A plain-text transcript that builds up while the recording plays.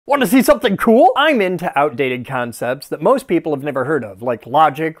Want to see something cool? I'm into outdated concepts that most people have never heard of, like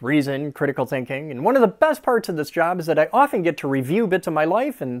logic, reason, critical thinking, and one of the best parts of this job is that I often get to review bits of my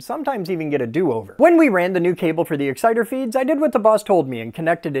life and sometimes even get a do-over. When we ran the new cable for the exciter feeds, I did what the boss told me and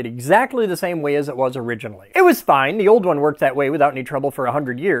connected it exactly the same way as it was originally. It was fine, the old one worked that way without any trouble for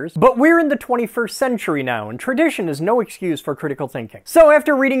 100 years, but we're in the 21st century now, and tradition is no excuse for critical thinking. So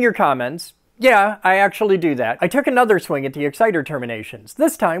after reading your comments, yeah, I actually do that. I took another swing at the exciter terminations,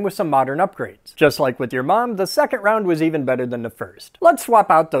 this time with some modern upgrades. Just like with your mom, the second round was even better than the first. Let's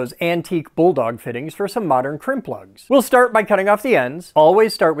swap out those antique bulldog fittings for some modern crimp lugs. We'll start by cutting off the ends.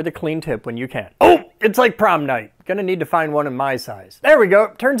 Always start with a clean tip when you can. Oh, it's like prom night. Gonna need to find one in my size. There we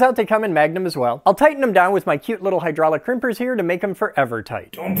go. Turns out they come in Magnum as well. I'll tighten them down with my cute little hydraulic crimpers here to make them forever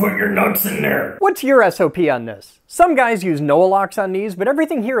tight. Don't put your nuts in there. What's your SOP on this? Some guys use Noah locks on these, but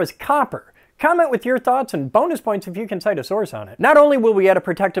everything here is copper. Comment with your thoughts and bonus points if you can cite a source on it. Not only will we add a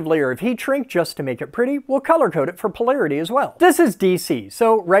protective layer of heat shrink just to make it pretty, we'll color code it for polarity as well. This is DC,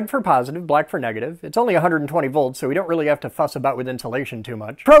 so red for positive, black for negative. It's only 120 volts, so we don't really have to fuss about with insulation too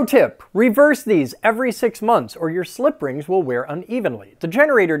much. Pro tip, reverse these every 6 months or your slip rings will wear unevenly. The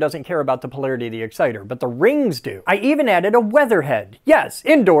generator doesn't care about the polarity of the exciter, but the rings do. I even added a weather head. Yes,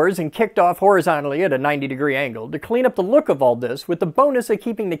 indoors and kicked off horizontally at a 90-degree angle to clean up the look of all this with the bonus of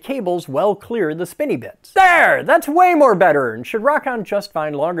keeping the cables well clear the spinny bits. There! That's way more better and should rock on just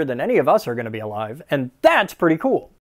fine longer than any of us are going to be alive, and that's pretty cool.